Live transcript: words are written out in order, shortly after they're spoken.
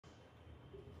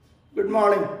Good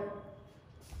morning,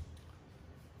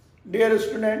 dear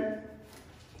student.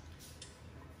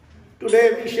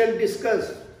 Today we shall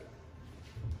discuss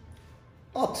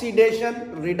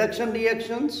oxidation reduction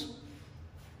reactions,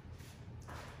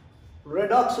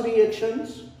 redox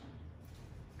reactions,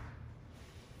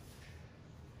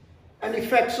 and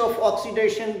effects of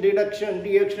oxidation reduction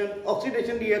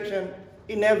reaction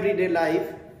in everyday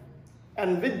life.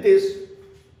 And with this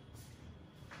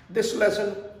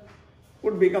lesson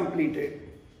would be completed.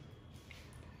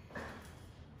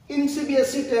 In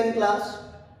CBSE 10 class,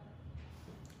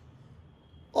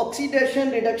 oxidation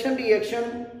reduction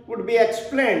reaction would be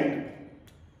explained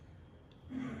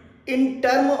in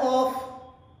terms of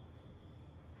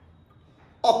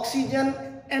oxygen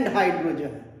and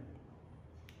hydrogen.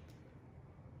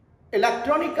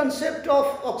 Electronic concept of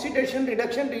oxidation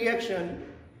reduction reaction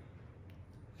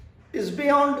is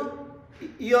beyond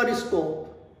your scope.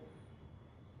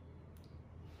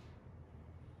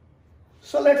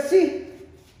 So let's see.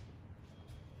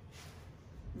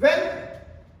 When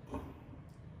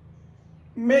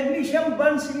magnesium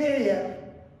burns in air,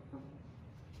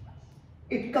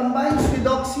 it combines with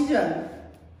oxygen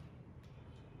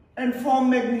and form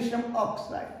magnesium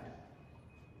oxide.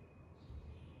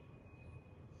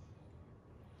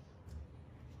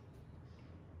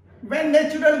 When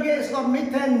natural gas or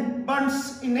methane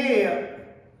burns in air,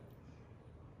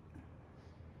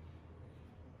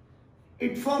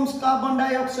 it forms carbon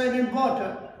dioxide and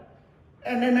water,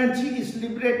 and energy is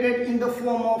liberated in the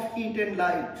form of heat and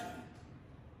light.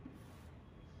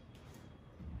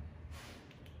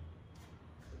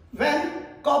 When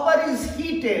copper is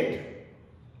heated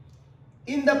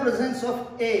in the presence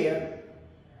of air,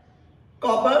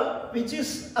 copper, which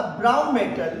is a brown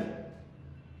metal,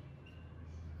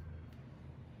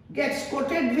 gets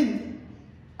coated with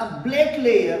a black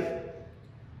layer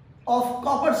of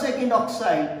copper second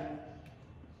oxide.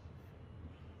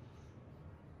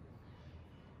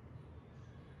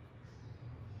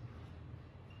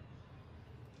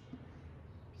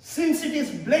 Since it is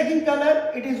black in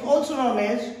color, it is also known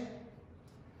as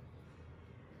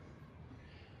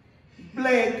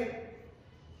black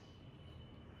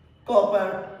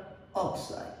copper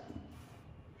oxide.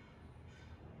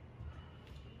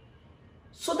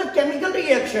 So the chemical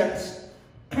reactions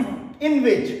in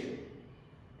which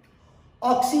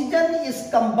oxygen is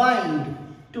combined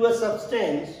to a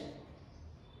substance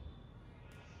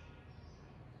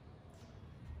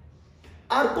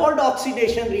are called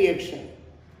oxidation reaction.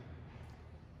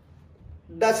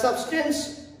 The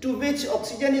substance to which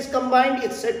oxygen is combined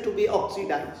is said to be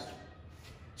oxidized.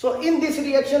 So in this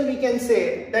reaction we can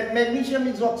say that magnesium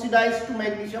is oxidized to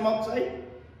magnesium oxide,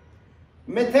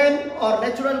 methane or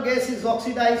natural gas is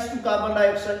oxidized to carbon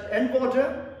dioxide and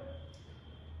water,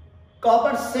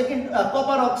 copper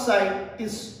oxide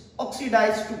is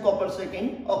oxidized to copper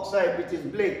second oxide, which is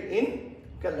black in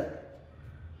color.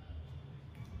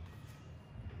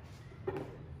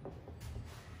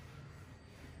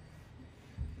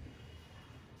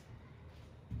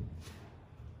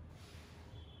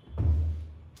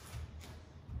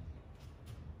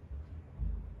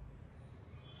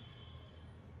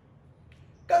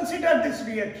 Consider this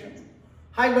reaction.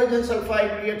 Hydrogen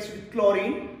sulfide reacts with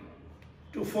chlorine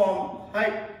to form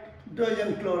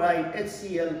hydrogen chloride,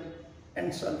 HCl,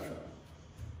 and sulfur.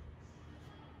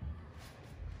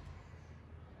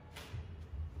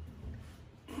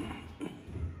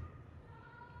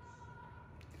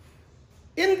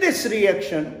 In this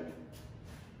reaction,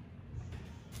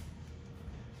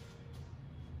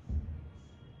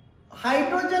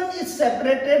 hydrogen is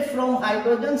separated from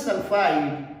hydrogen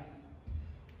sulfide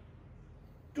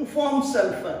to form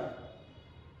sulfur.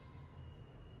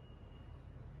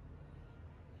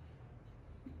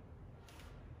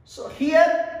 So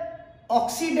here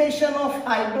oxidation of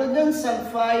hydrogen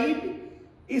sulfide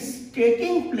is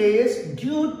taking place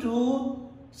due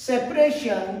to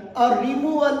separation or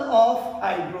removal of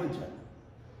hydrogen.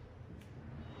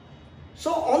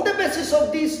 So on the basis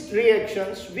of these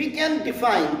reactions, we can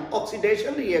define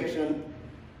oxidation reaction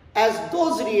as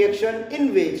those reactions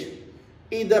in which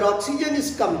either oxygen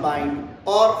is combined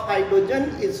or hydrogen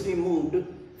is removed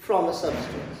from a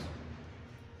substance.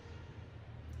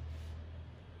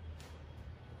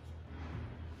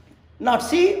 Now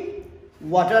see,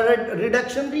 water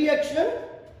reduction reaction.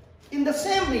 In the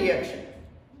same reaction,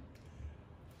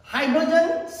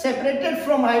 hydrogen separated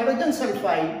from hydrogen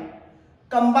sulfide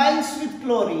combines with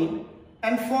chlorine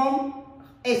and form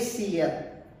HCl.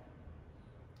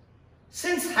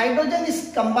 Since hydrogen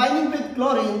is combining with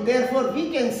chlorine, therefore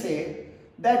we can say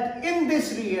that in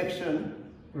this reaction,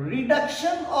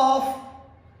 reduction of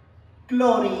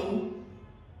chlorine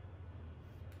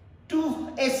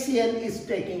HCl is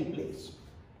taking place.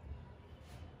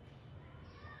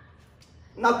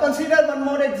 Now consider one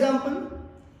more example.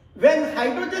 When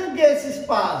hydrogen gas is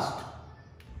passed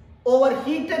over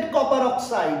heated copper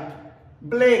oxide,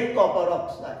 black copper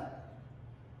oxide,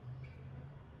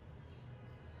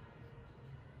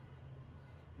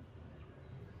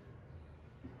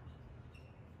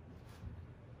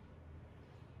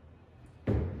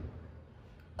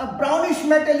 a brownish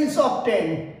metal is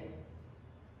obtained.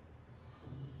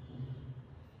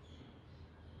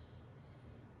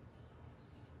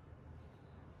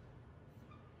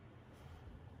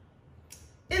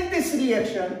 In this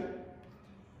reaction,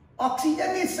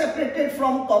 oxygen is separated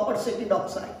from copper second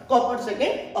oxide.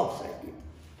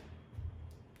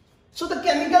 So the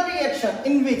chemical reaction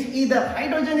in which either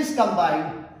hydrogen is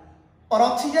combined or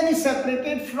oxygen is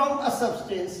separated from a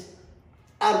substance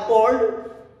are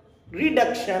called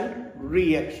reduction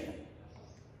reaction.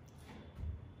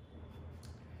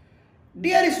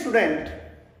 Dear student,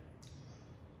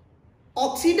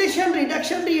 oxidation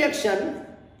reduction reaction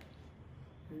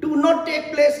do not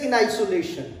take place in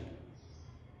isolation.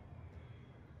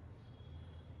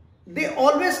 They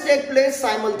always take place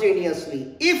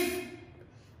simultaneously. If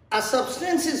a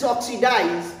substance is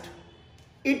oxidized,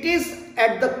 it is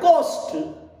at the cost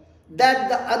that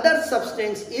the other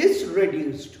substance is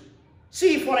reduced.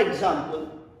 See, for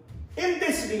example, in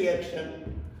this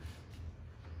reaction,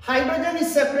 hydrogen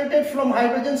is separated from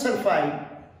hydrogen sulfide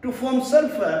to form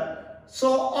sulfur,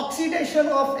 so oxidation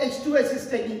of H2S is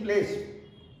taking place.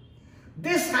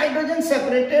 This hydrogen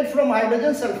separated from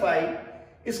hydrogen sulfide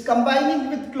is combining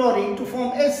with chlorine to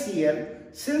form HCl.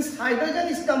 Since hydrogen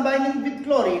is combining with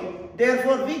chlorine,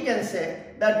 therefore we can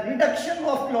say that reduction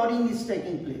of chlorine is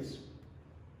taking place.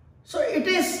 So it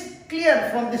is clear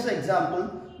from this example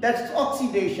that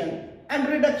oxidation and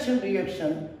reduction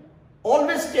reaction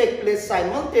always take place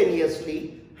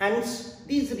simultaneously. Hence,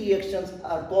 these reactions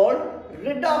are called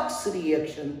redox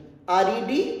reaction.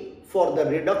 RED for the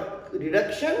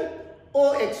reduction,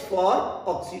 OX for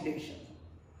oxidation.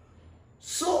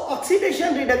 So,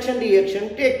 oxidation reduction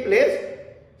reaction take place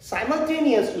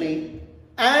simultaneously,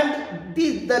 and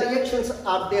the reactions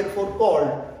are therefore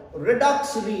called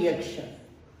redox reaction.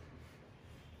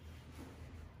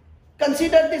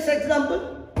 Consider this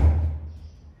example.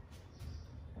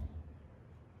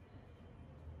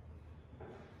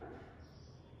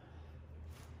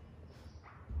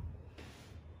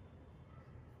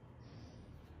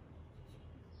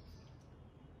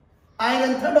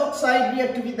 Iron third oxide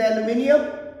react with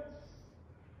aluminium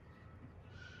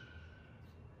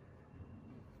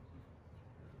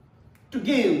to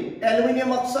give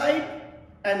aluminium oxide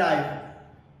and iron.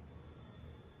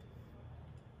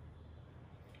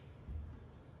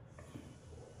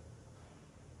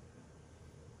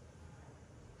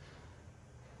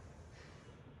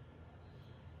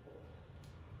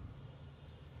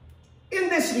 In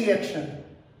this reaction,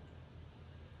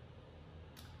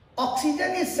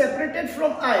 oxygen is separated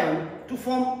from iron to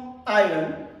form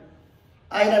iron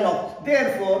oxide.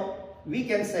 Therefore, we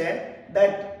can say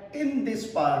that in this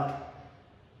part,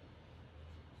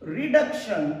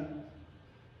 reduction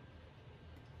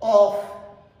of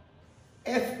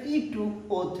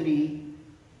Fe2O3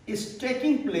 is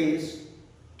taking place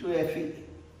to Fe.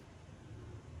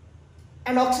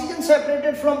 And oxygen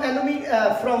separated from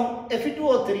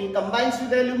Fe2O3 combines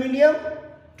with aluminium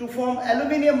to form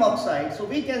aluminium oxide. So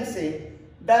we can say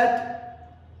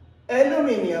that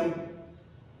aluminium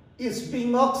is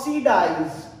being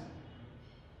oxidized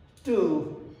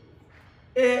to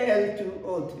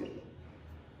Al2O3.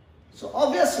 So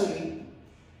obviously,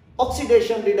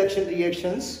 oxidation reduction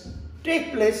reactions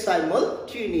take place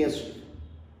simultaneously.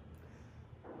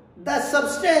 The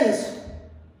substance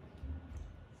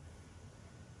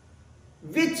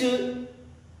which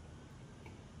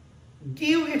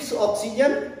give its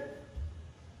oxygen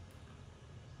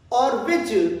or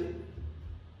which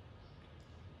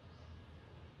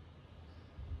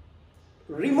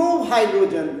remove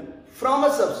hydrogen from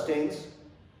a substance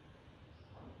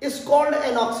is called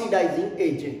an oxidizing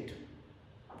agent.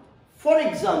 For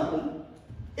example,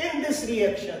 in this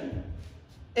reaction,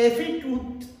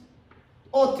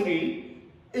 Fe2O3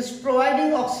 is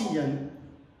providing oxygen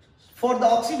for the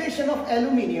oxidation of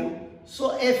aluminium,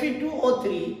 so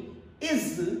Fe2O3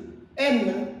 is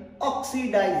an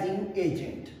oxidizing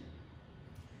agent.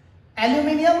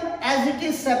 Aluminium, as it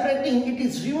is separating, it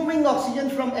is removing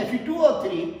oxygen from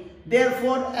Fe2O3,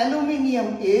 therefore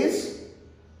aluminium is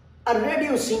a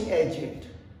reducing agent.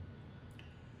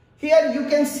 Here you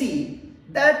can see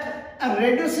that a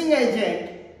reducing agent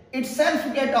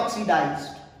itself gets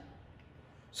oxidized.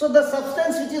 So the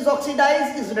substance which is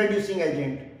oxidized is reducing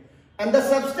agent. and the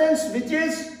substance which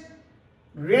is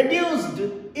reduced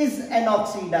is an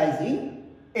oxidizing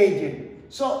agent.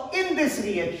 So in this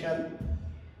reaction,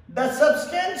 the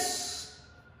substance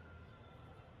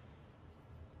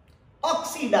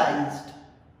oxidized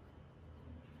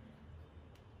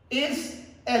is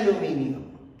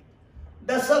aluminium.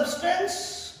 The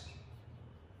substance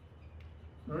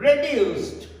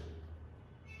reduced,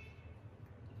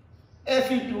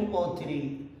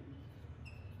 Fe2O3.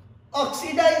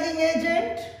 Oxidizing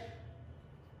agent,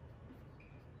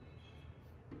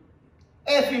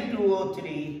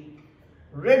 Fe2O3.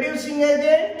 Reducing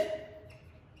agent,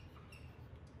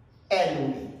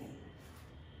 aluminium.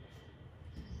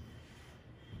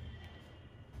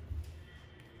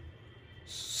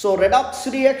 So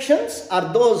redox reactions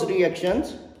are those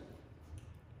reactions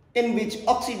in which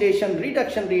oxidation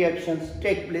reduction reactions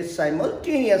take place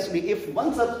simultaneously. If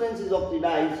one substance is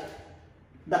oxidized,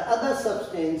 the other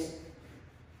substance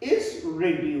is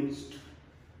reduced.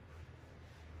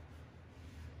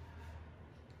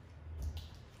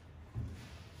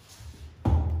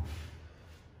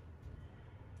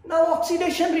 Now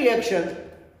oxidation reactions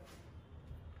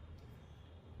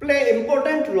play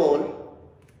important role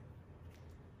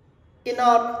in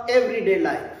our everyday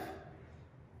life.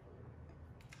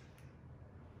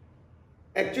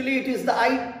 Actually, it is the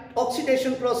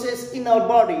oxidation process in our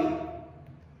body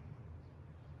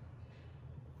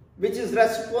which is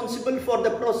responsible for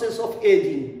the process of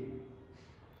aging.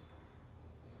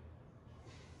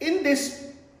 In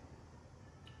this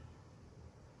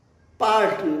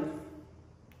part,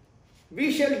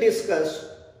 we shall discuss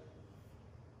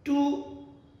two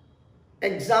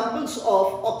examples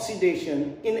of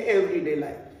oxidation in everyday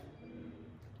life.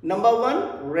 Number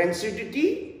one,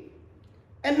 rancidity,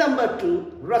 and number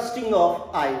two, rusting of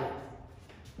iron.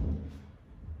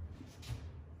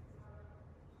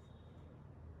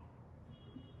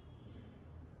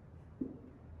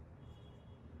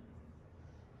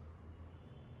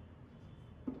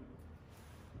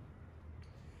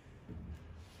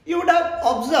 You would have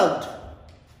observed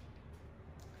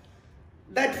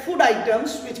that food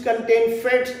items which contain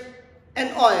fats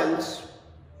and oils,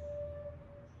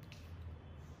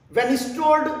 when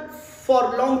stored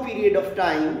for long period of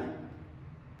time,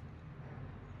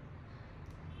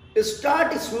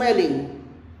 start smelling.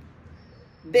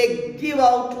 They give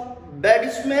out bad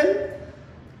smell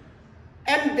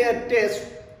and their taste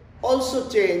also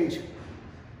change.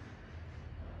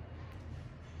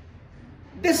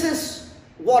 This is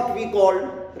what we call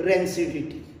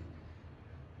rancidity.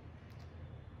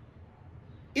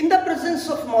 In the presence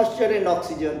of moisture and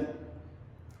oxygen,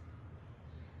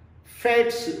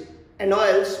 fats and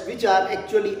oils, which are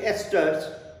actually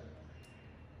esters,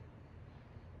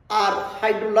 are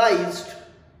hydrolyzed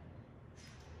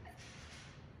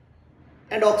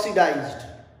and oxidized.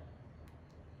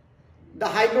 The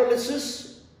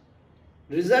hydrolysis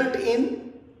result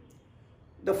in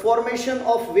the formation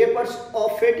of vapors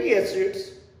of fatty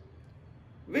acids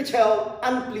which have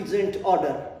unpleasant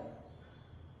odor.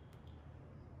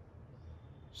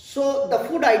 So the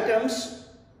food items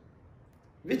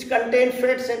which contain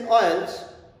fats and oils,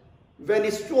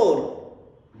 when stored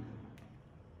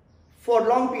for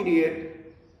long period,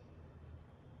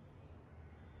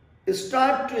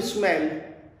 start to smell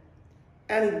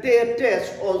and their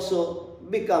taste also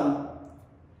become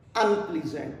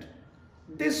unpleasant.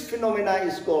 This phenomena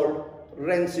is called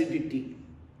rancidity.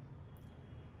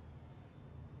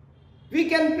 We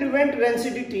can prevent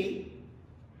rancidity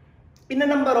in a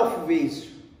number of ways.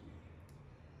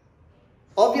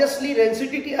 Obviously,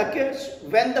 rancidity occurs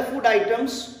when the food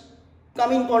items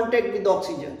come in contact with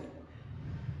oxygen.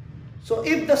 So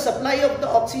if the supply of the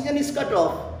oxygen is cut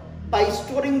off, by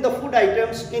storing the food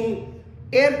items in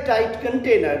airtight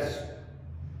containers,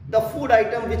 the food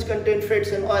item which contain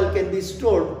fats and oil can be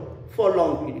stored for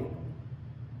long period.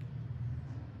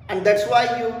 And that's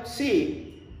why you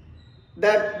see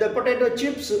that the potato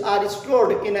chips are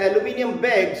stored in aluminum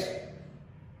bags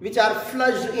which are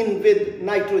flushed in with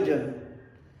nitrogen.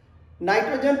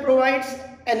 Nitrogen provides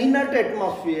an inert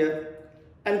atmosphere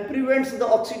and prevents the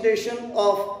oxidation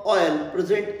of oil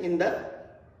present in the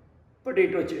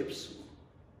potato chips.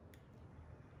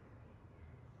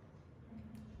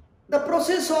 The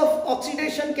process of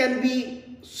oxidation can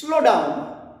be slowed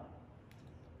down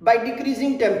by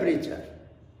decreasing temperature.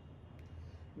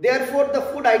 Therefore, the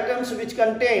food items which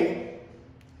contain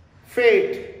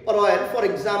fat or oil, for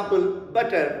example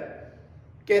butter,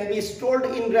 can be stored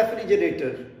in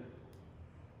refrigerator.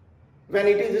 When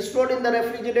it is stored in the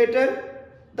refrigerator,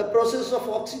 the process of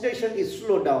oxidation is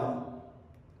slowed down.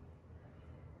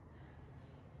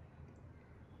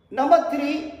 Number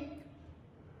three,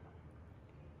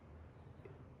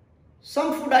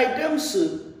 some food items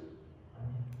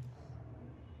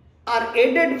are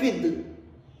aided with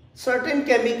certain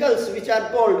chemicals which are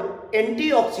called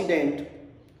antioxidant,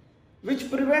 which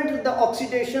prevent the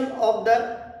oxidation of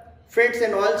the fats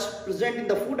and oils present in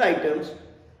the food items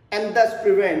and thus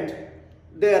prevent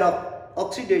their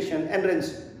oxidation and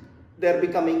their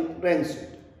becoming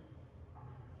rancid.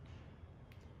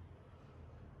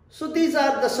 So these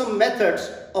are some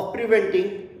methods of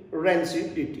preventing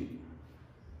rancidity.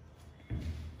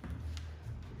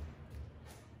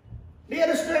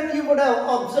 Dear student, you would have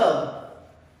observed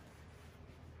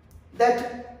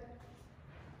that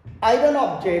iron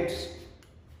objects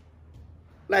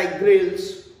like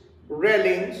grills,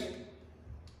 railings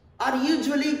are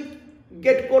usually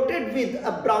get coated with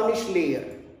a brownish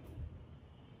layer.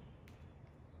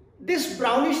 This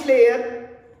brownish layer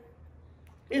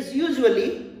is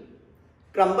usually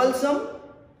cumbersome,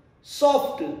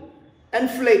 soft and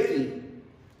flaky.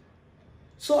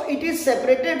 So it is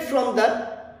separated from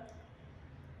the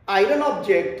iron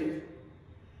object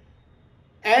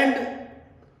and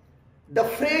the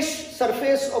fresh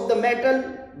surface of the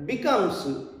metal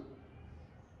becomes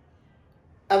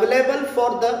available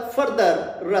for the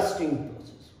further rusting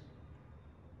process.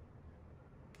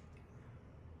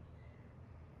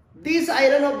 These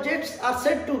iron objects are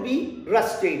said to be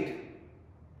rusted.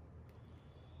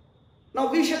 Now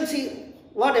we shall see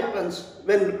what happens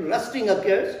when rusting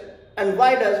occurs and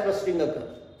why does rusting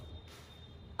occur.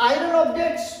 Iron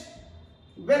objects,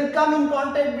 when come in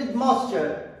contact with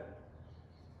moisture,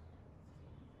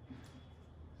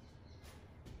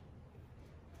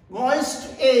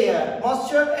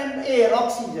 moisture and air,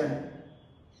 oxygen.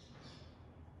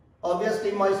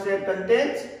 Obviously moisture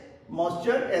contains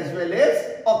moisture as well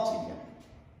as oxygen.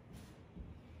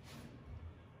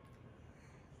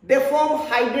 They form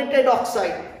hydrated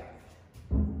oxide.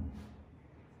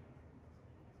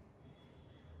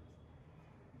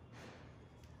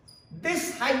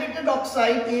 This hydrated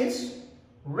oxide is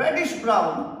reddish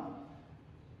brown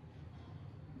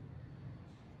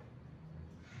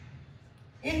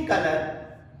in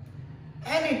color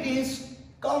and it is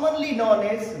commonly known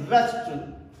as rust.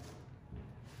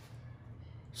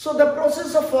 So the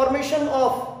process of formation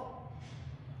of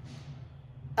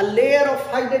a layer of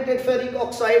hydrated ferric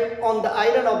oxide on the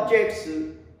iron objects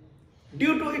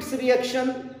due to its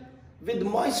reaction with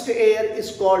moist air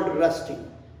is called rusting.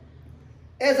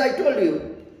 As I told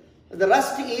you, the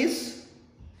rust is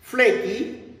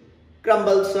flaky,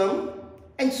 cumbersome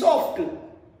and soft.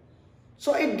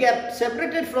 So it gets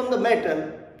separated from the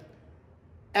metal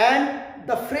and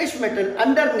the fresh metal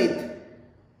underneath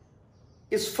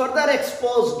is further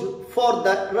exposed for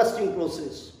the rusting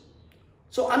process.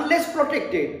 So unless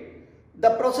protected,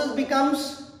 the process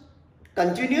becomes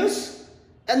continuous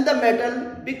and the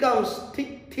metal becomes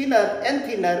thinner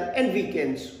and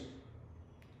weakens.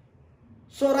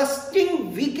 So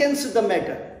rusting weakens the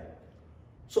metal.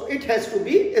 So it has to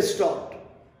be stopped.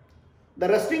 The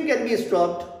rusting can be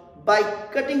stopped by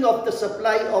cutting off the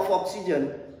supply of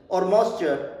oxygen or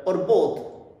moisture or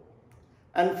both.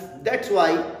 And that's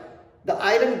why the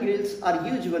iron grills are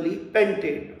usually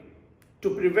painted to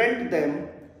prevent them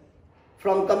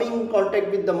from coming in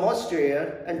contact with the moist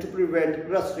air and to prevent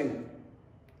rusting.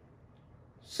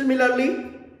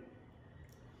 Similarly,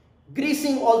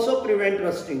 greasing also prevents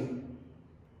rusting.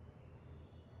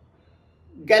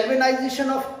 Galvanization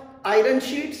of iron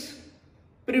sheets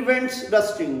prevents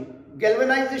rusting.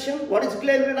 Galvanization, what is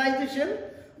galvanization?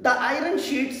 The iron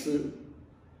sheets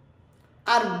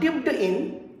are dipped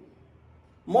in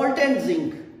molten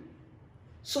zinc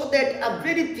so that a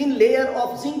very thin layer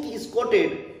of zinc is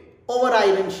coated over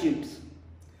iron sheets.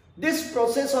 This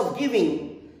process of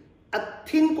giving a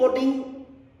thin coating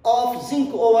of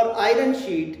zinc over iron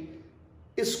sheet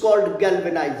is called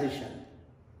galvanization.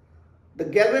 The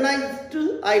galvanized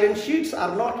iron sheets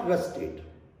are not rusted.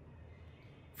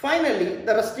 Finally,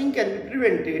 the rusting can be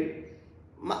prevented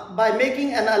by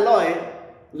making an alloy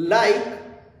like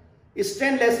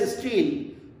stainless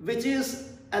steel, which is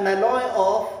an alloy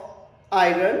of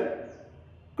iron,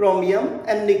 chromium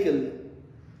and nickel,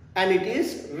 and it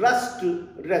is rust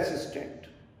resistant.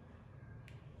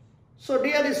 So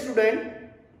dear student,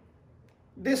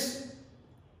 this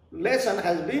lesson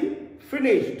has been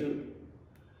finished.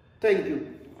 Thank you.